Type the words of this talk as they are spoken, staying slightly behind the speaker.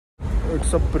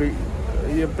It's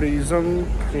ये prism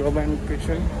club and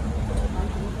kitchen.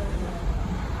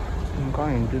 उनका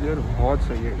interior बहुत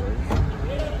सही है गाइस।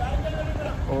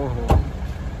 ओहो,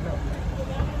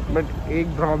 बट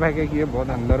एक ड्रॉबैक है कि ये बहुत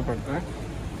अंदर पड़ता है,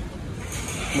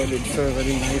 but it's a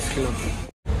very nice club.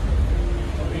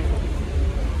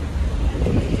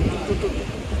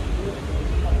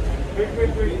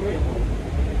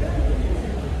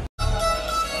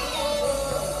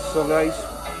 So guys,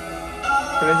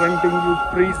 presenting you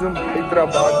Prsim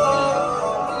Hyderabad.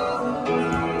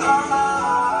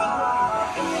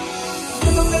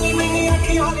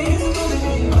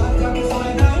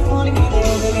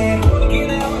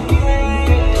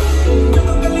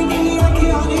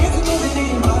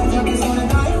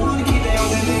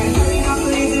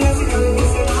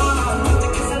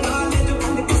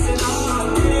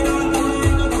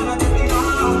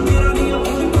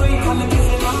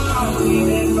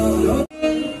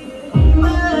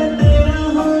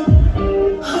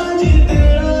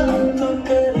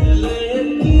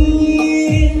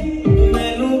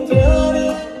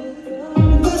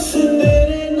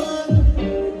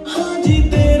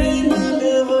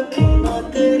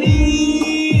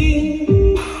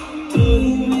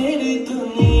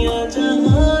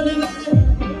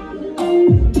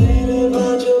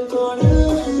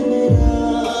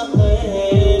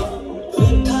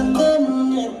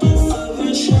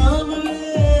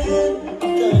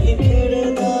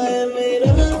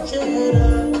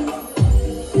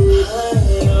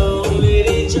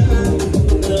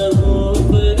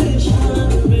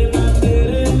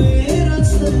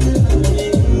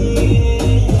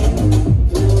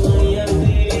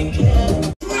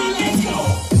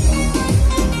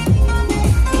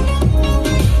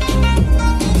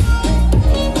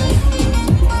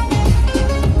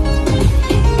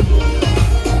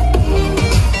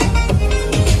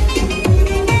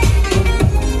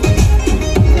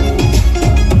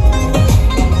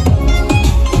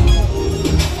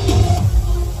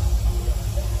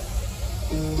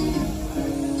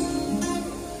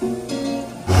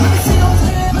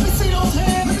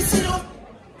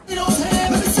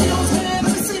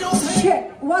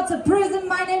 What's up, Prsim?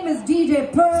 My name is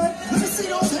DJ Perch.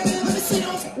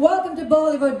 Welcome to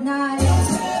Bollywood night.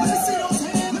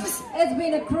 It's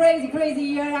been a crazy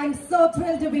year. I'm so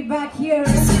thrilled to be back here.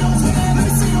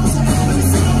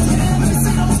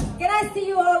 Can I see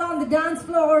you all on the dance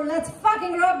floor? Let's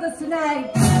fucking rock this tonight.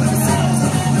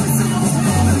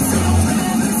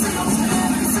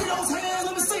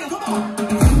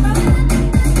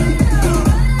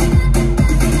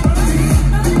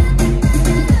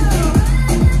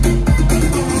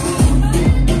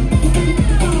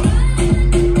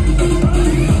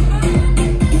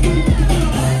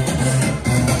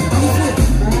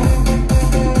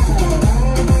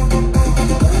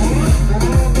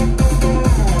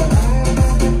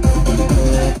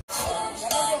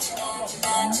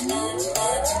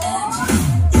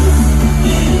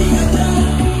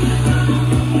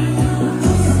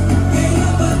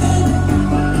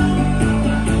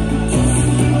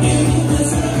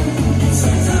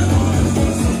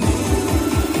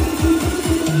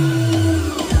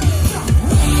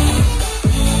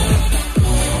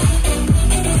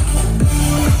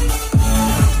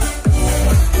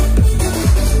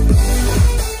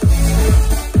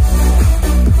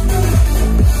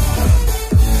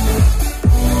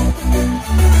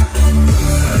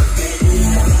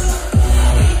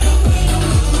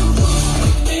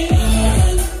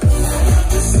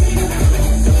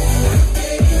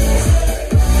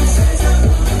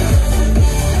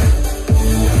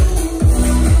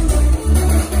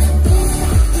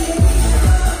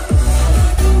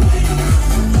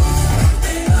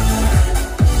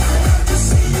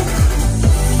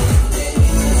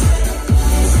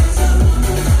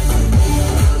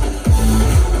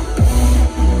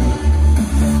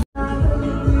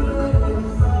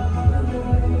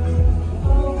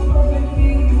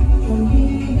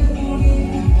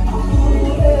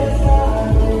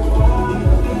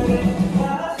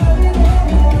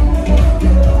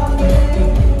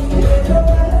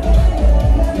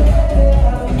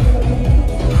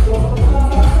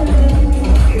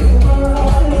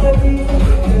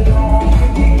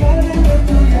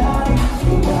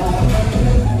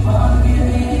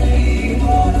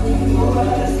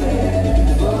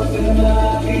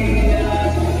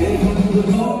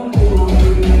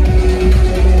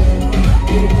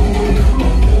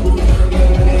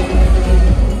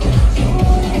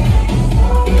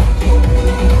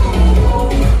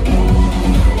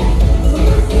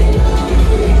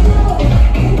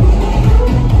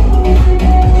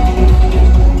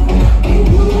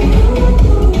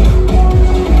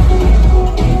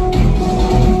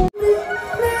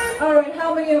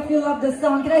 love this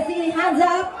song. Can I see any hands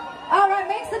up? All right,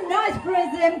 make some noise,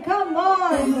 Prsim. Come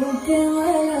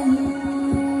on.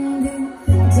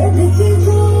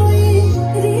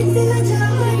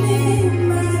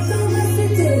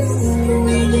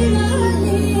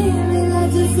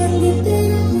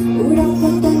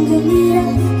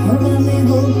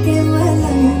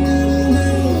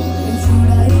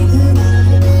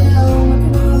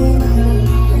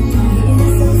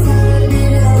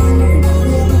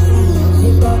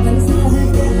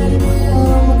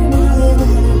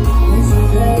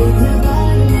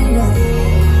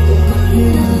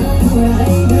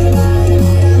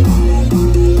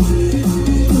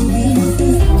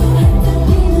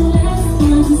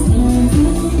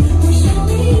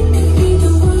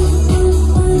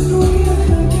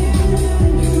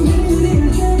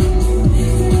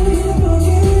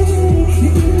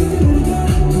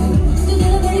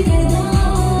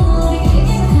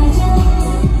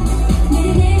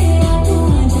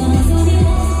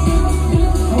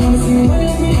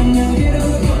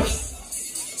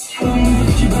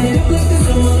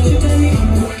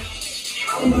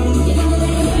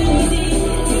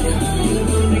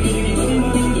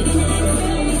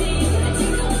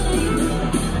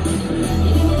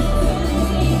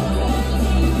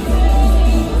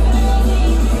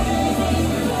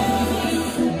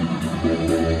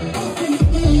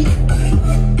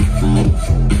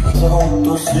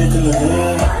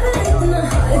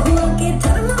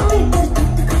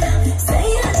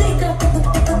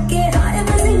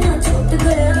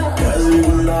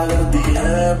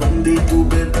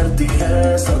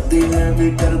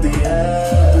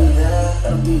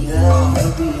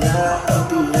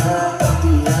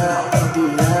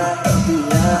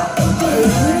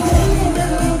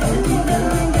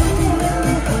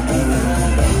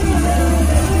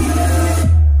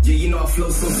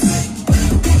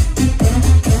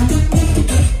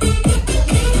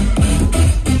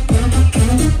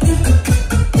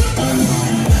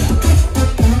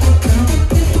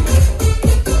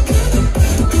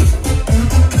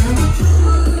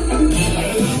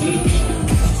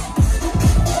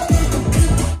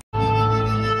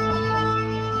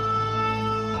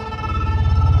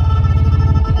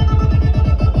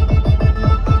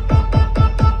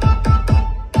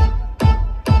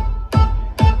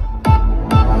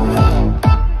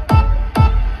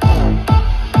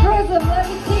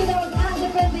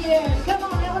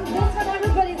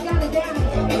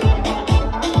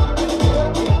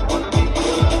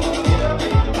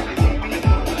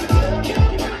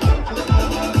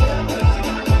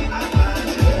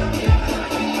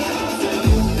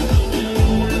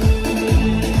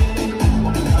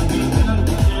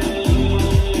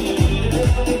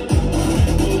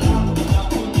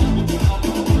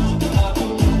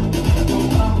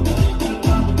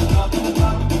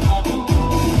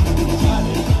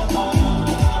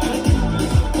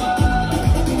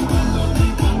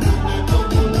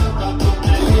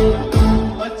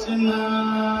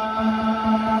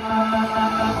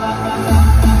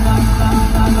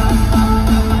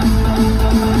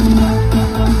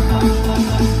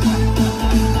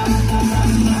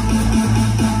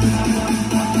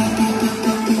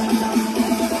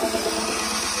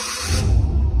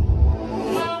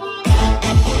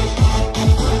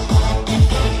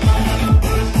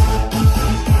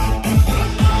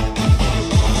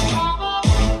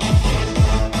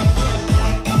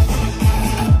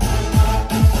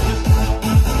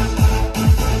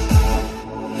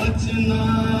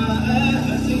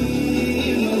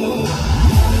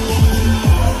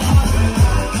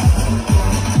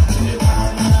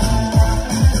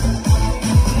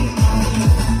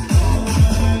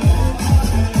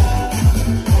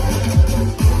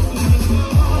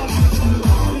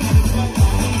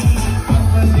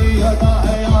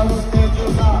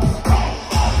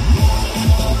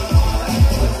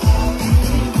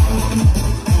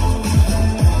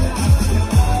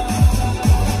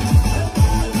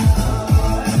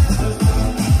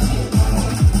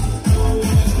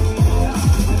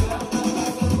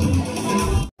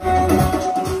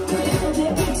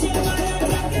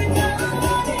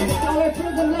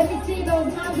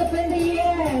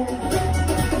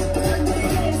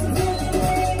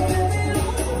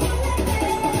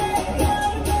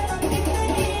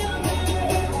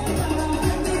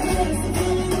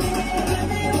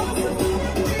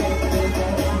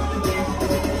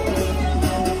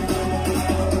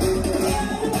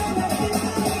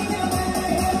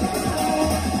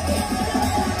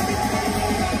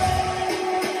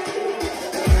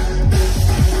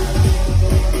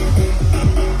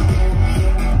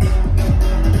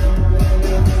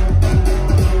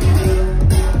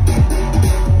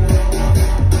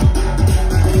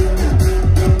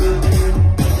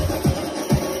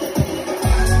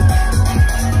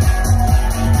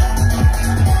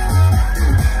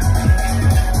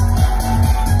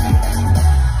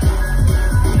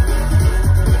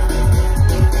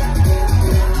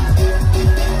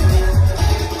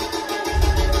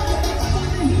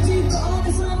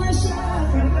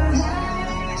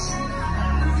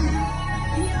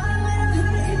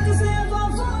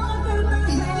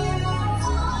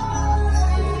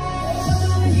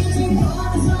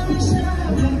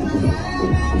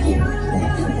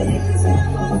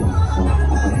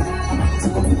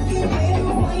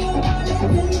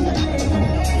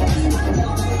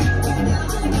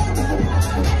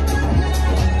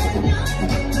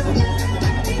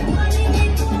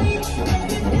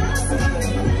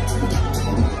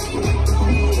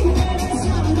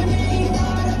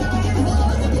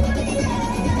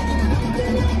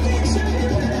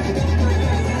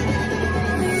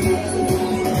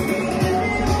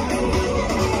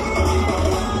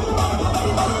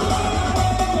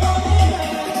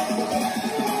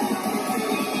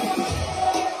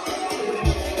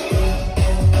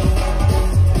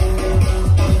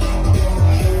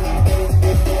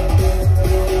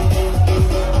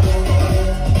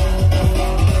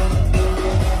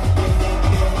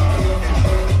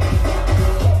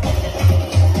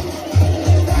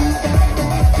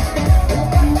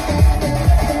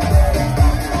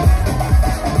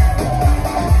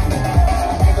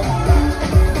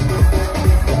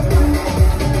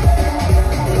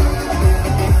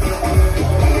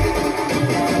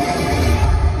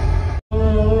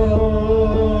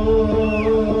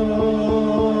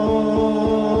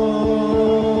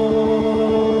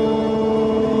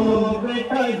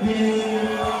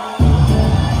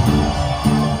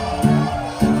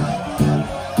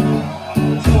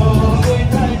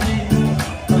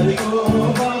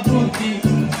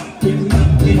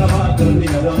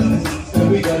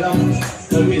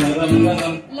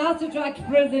 Last track,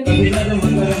 Prsim.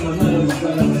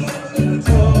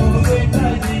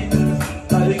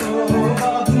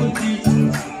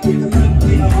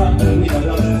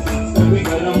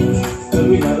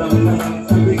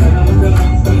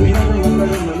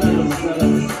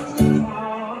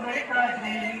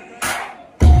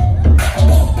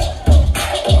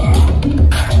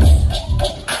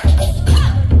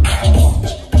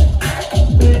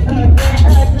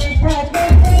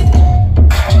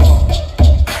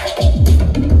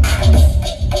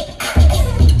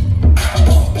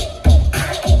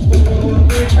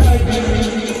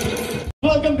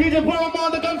 Welcome DJ Paroma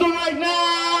on the console right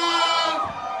now!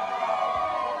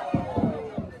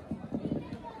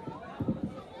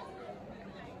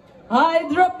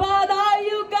 Hyderabad, how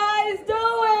you guys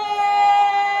doing?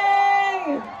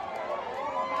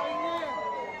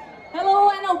 Hello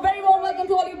and a very warm welcome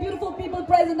to all you beautiful people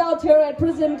present out here at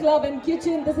Prsim Club and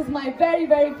Kitchen. This is my very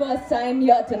first time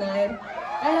here tonight.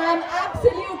 And I'm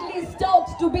absolutely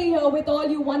stoked to be here with all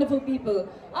you wonderful people.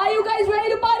 Are you guys ready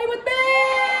to party with me?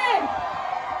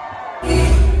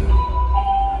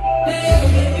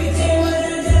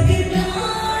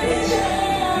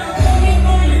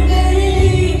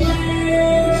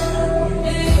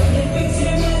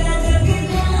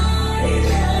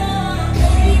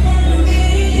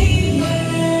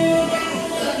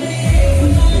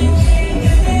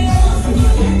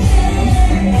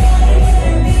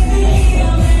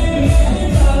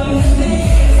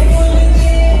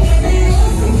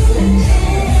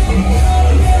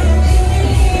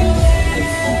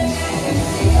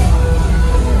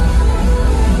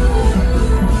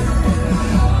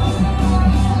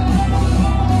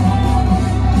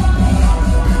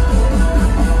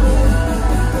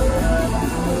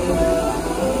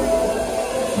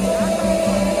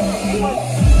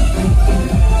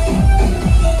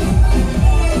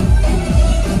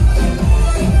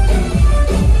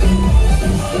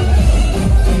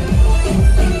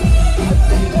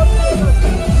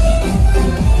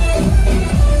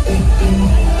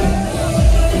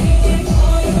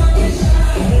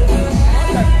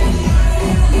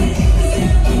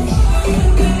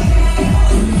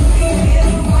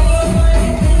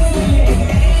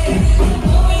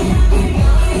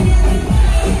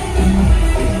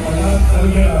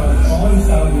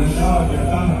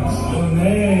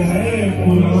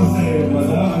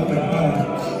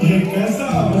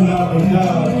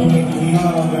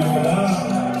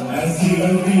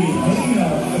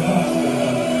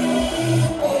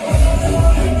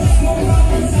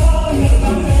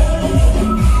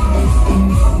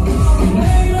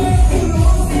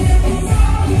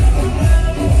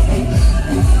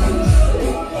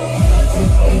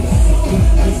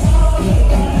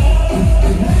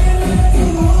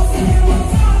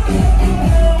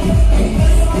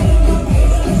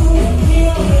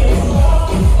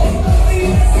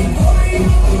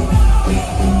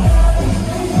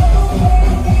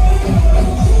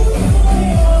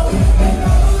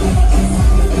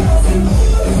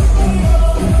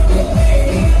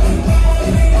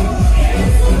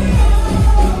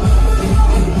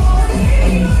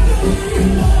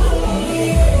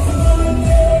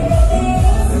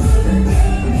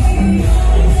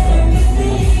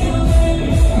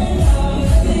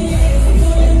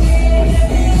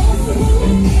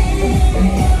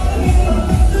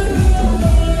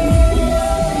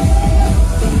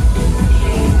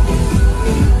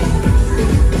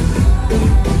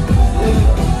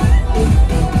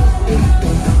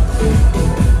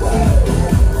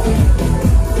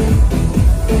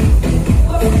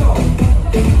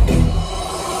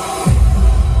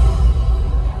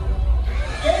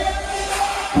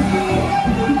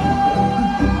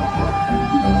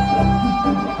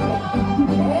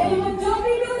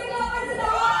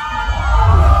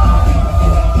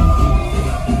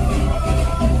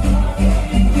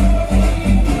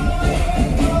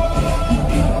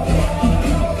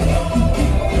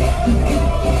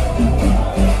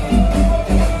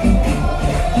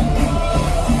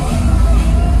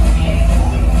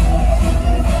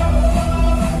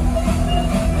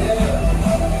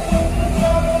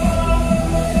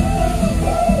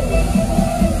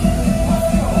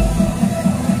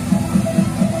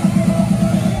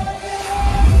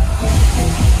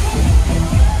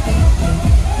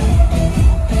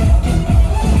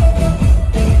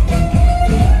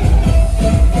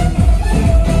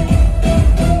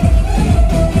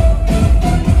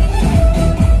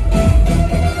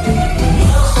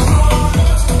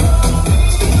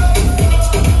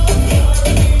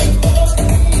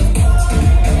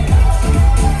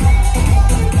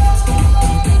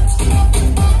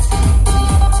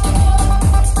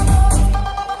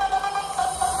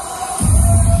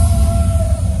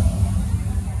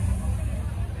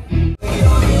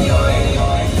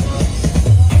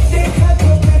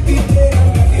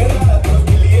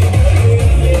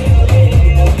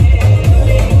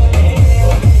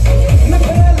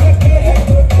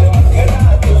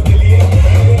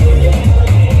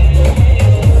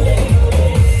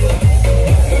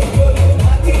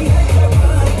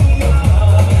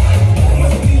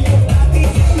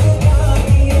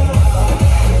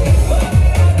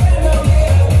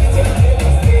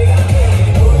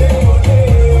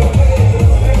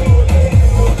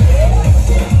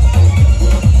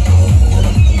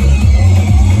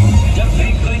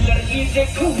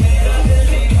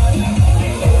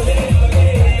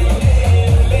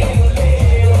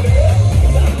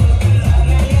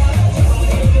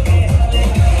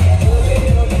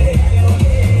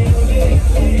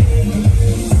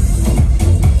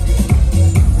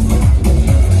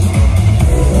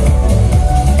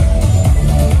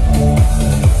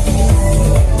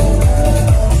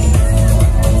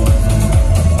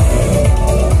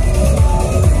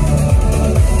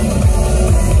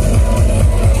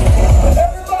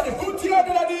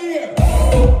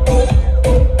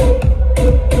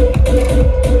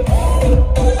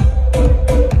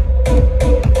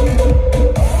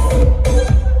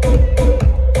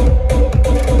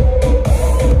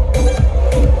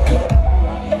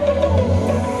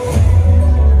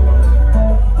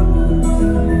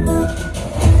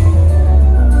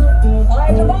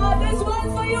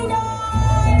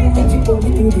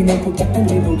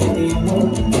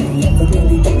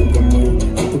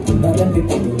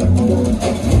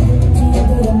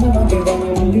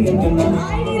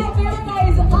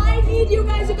 guys. I need you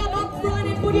guys to come up front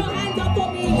and put your hands up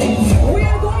for me. We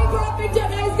are going for a picture,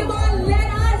 guys. Come on,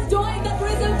 let us join the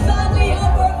Prism family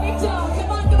here for a picture.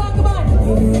 Come on, come on, come on.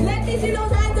 Let me see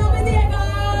those hands up in the air,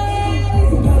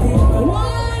 guys.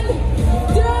 1,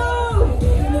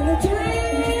 2, 3.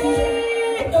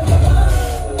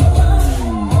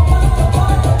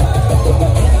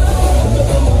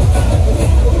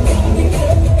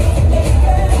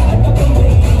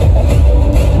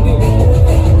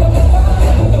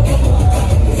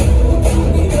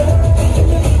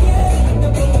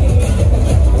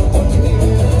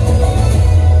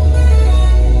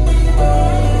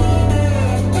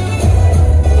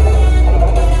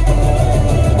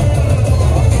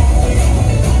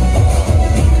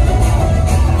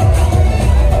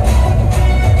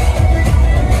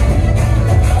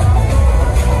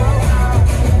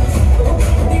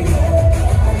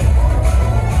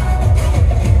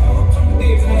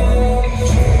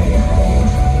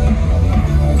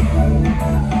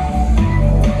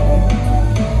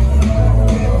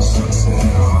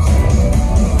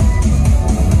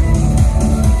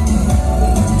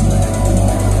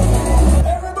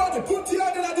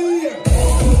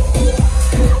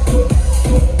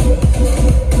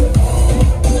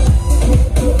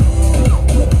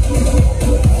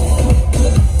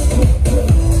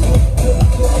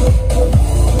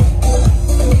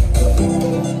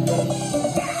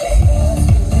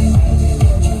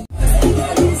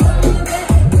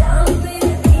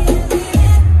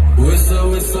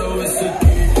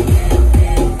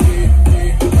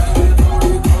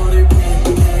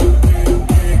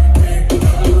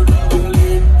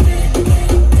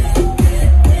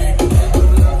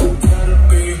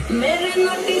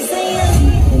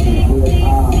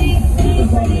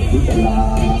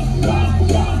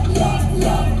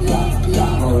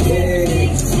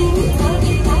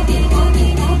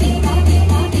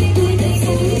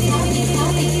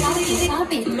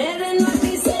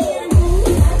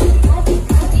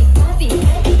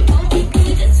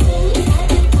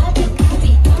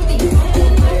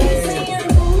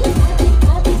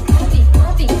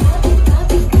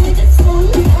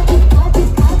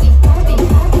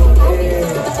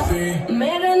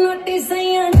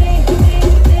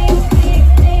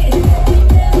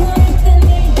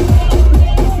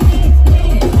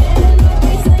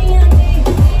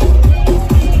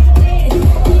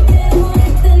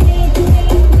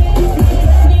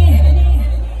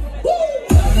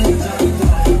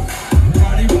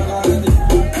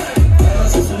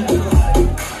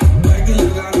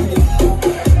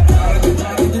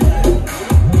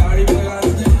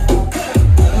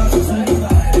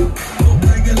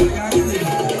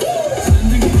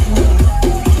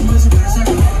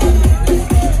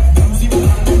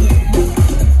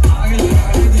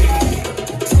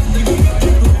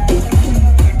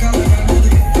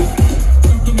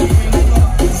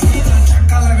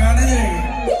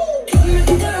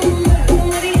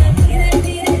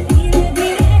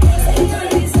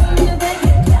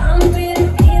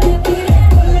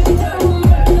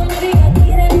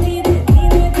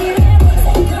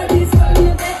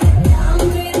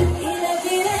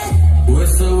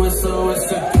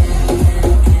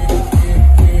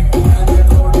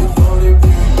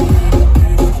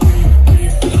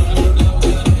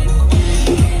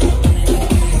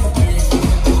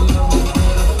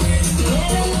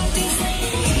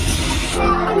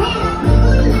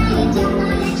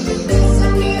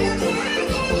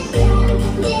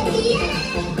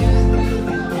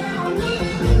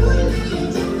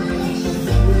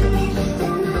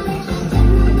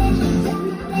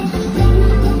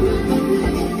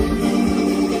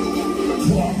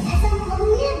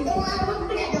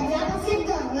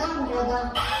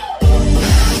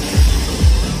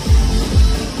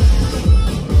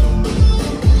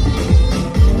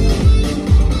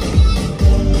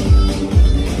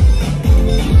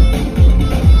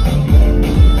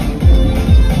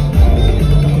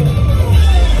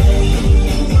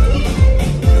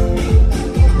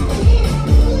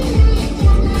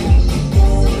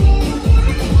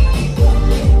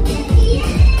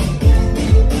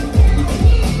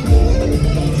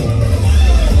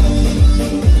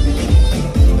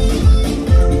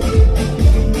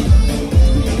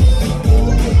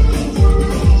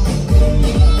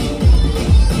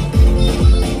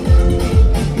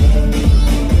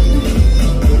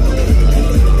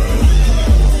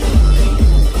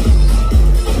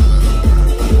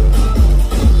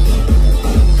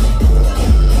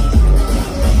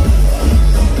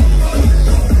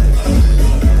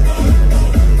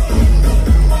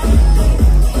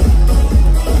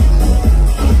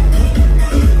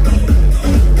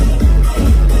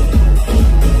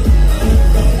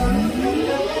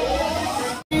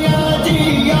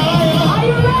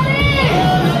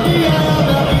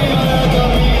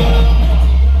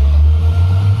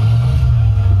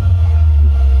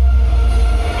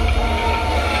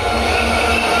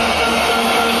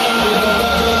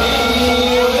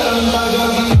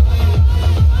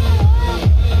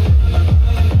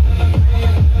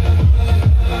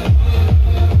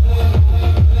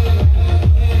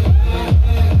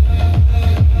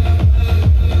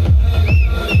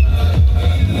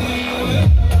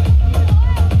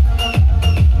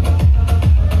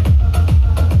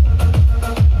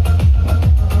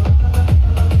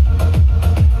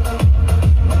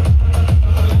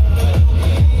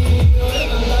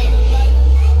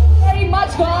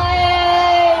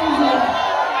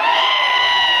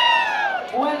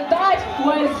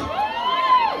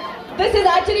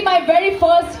 actually my very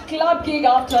first club gig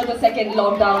after the second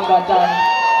lockdown got done.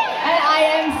 And I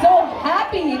am so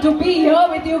happy to be here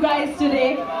with you guys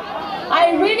today.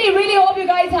 I really hope you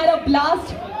guys had a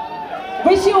blast.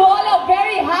 Wish you all a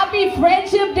very happy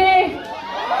Friendship Day.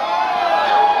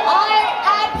 I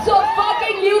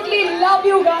absolutely love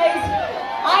you guys.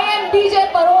 I am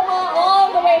DJ Paroma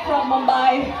all the way from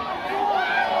Mumbai.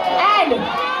 And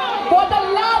for the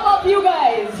love of you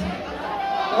guys,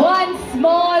 one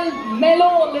small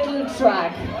mellow little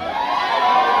track.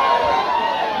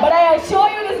 But I assure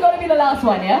you this is going to be the last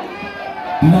one, yeah?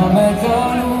 Na main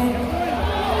jaanu,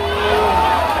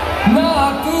 na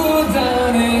tu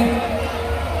jaane,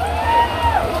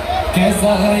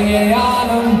 kaisa hai ye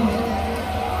aalam,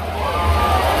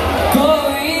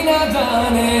 koi na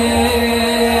jaane,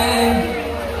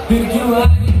 fir kyun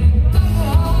aayi.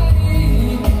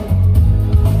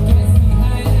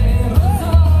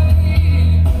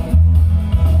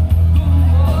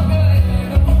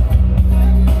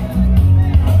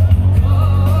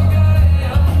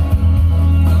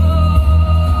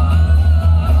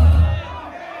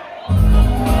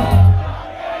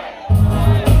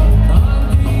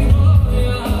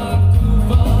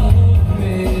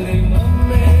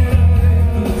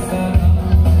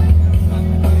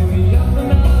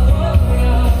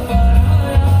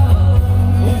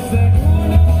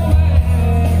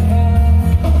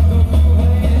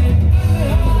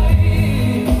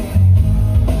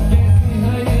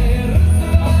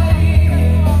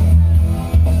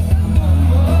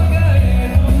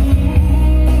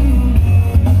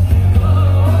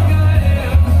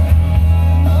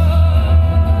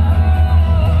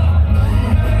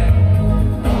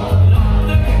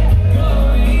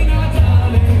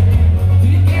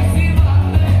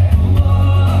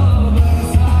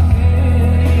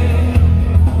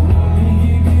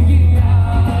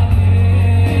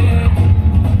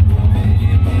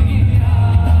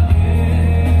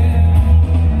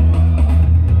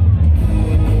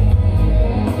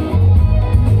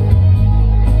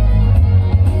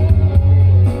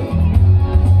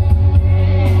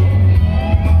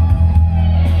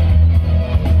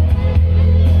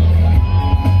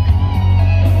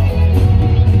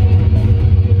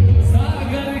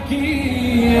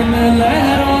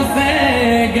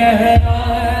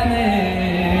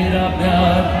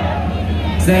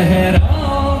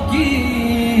 ज़हराओं की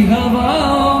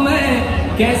हवाओं में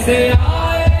कैसे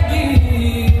आएगी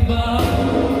बात,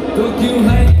 तो क्यों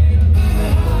है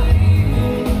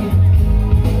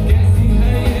कैसी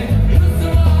है ये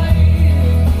रुसवाई,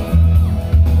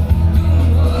 तुम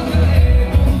हो गए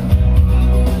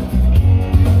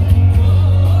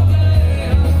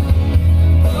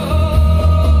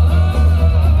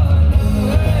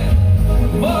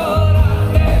वो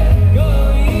रातें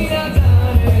कोई न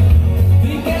जाने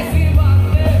कैसी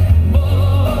बातें वो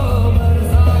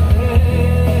बरसातें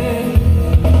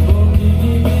वो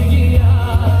भीगी भीगी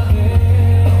यादें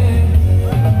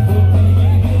वो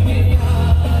भीगी भीगी यादें वो रातें कोई न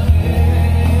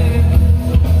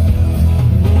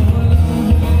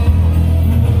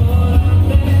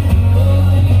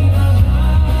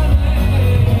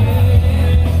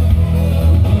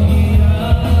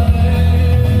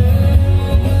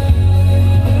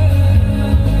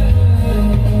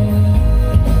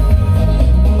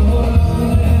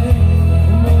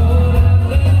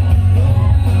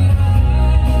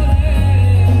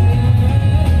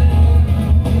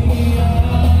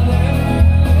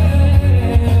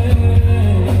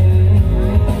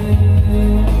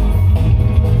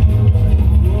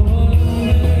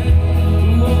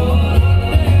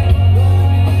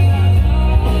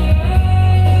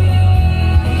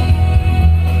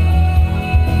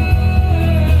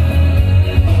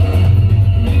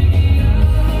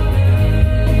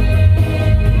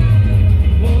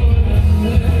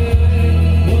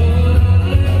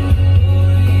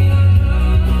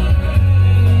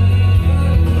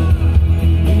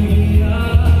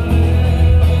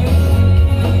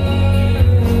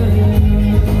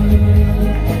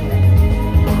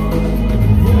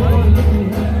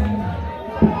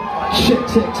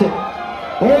Check.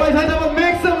 Alright, Hyderabad,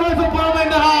 make some noise for Paroma in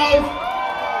the house.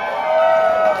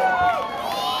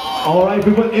 Alright,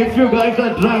 people, if you guys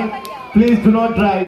are drunk, please do not drive.